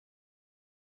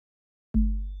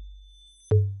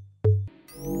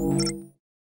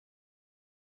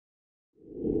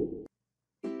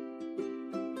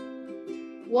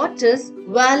What is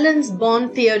valence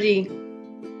bond theory?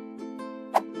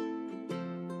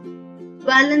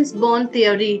 Valence bond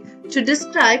theory. To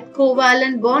describe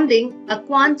covalent bonding, a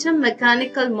quantum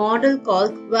mechanical model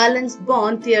called valence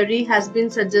bond theory has been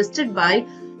suggested by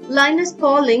Linus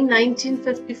Pauling,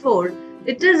 1954.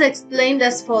 It is explained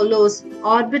as follows: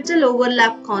 orbital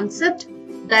overlap concept,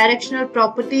 directional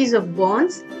properties of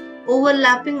bonds,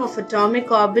 overlapping of atomic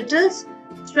orbitals,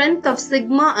 strength of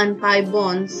sigma and pi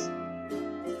bonds.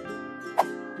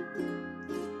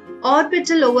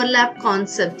 Orbital overlap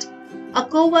concept. A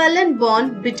covalent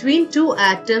bond between two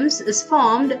atoms is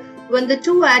formed when the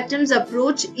two atoms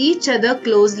approach each other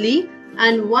closely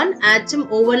and one atom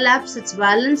overlaps its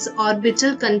valence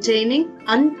orbital containing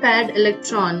unpaired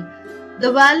electron.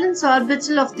 The valence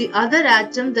orbital of the other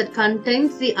atom that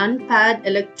contains the unpaired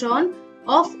electron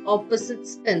of opposite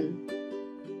spin.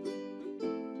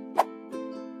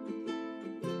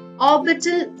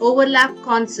 Orbital overlap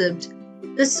concept.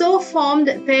 The so formed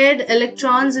paired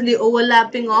electrons in the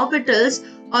overlapping orbitals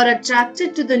are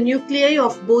attracted to the nuclei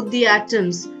of both the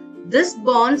atoms. This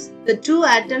bonds the two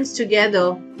atoms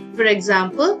together. For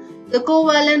example, the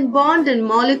covalent bond in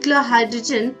molecular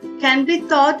hydrogen can be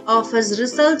thought of as a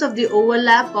result of the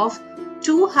overlap of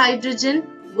two hydrogen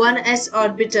 1s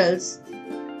orbitals.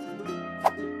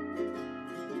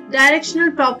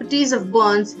 Directional properties of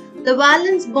bonds. The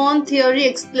valence bond theory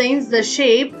explains the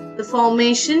shape, the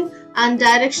formation, and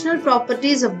directional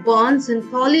properties of bonds in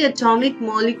polyatomic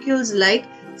molecules like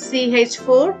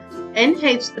CH4,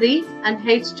 NH3 and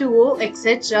H2O,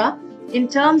 etc. in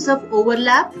terms of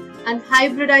overlap and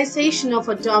hybridization of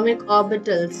atomic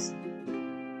orbitals.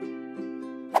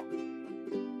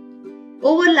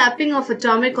 Overlapping of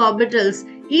atomic orbitals.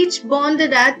 Each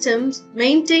bonded atom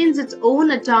maintains its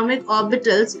own atomic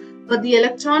orbitals, but the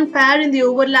electron pair in the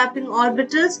overlapping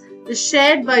orbitals is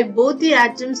shared by both the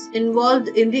atoms involved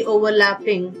in the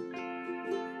overlapping.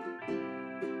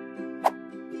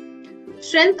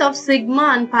 Strength of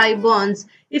sigma and pi bonds.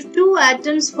 If two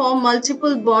atoms form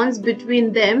multiple bonds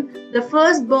between them, the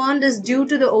first bond is due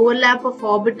to the overlap of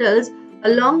orbitals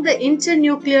along the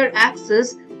internuclear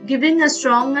axis, giving a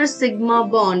stronger sigma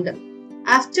bond.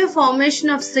 After formation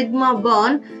of sigma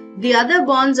bond, the other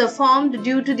bonds are formed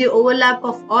due to the overlap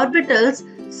of orbitals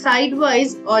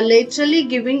sidewise or laterally,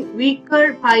 giving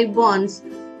weaker pi bonds.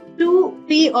 Two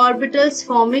p orbitals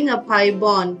forming a pi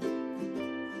bond.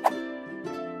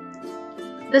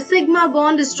 The sigma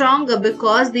bond is stronger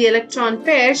because the electron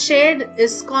pair shared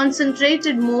is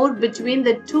concentrated more between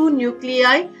the two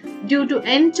nuclei due to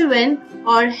end-to-end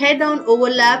or head-on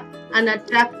overlap and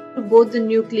attract to both the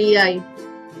nuclei.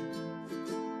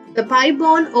 The pi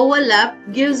bond overlap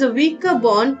gives a weaker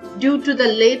bond due to the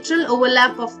lateral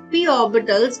overlap of p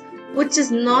orbitals, which is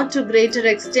not to greater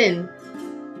extent.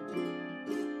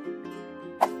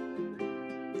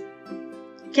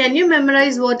 Can you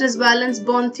memorize what is valence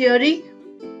bond theory?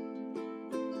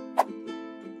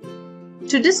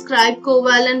 To describe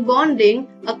covalent bonding,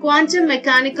 a quantum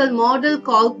mechanical model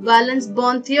called valence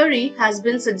bond theory has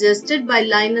been suggested by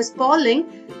Linus Pauling,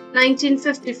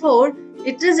 1954.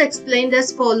 It is explained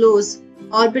as follows: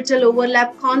 orbital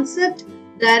overlap concept,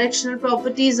 directional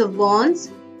properties of bonds,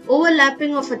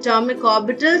 overlapping of atomic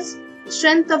orbitals,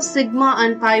 strength of sigma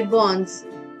and pi bonds.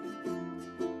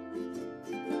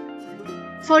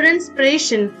 For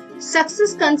inspiration,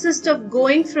 success consists of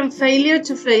going from failure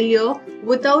to failure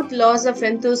without loss of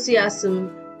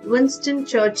enthusiasm. Winston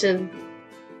Churchill.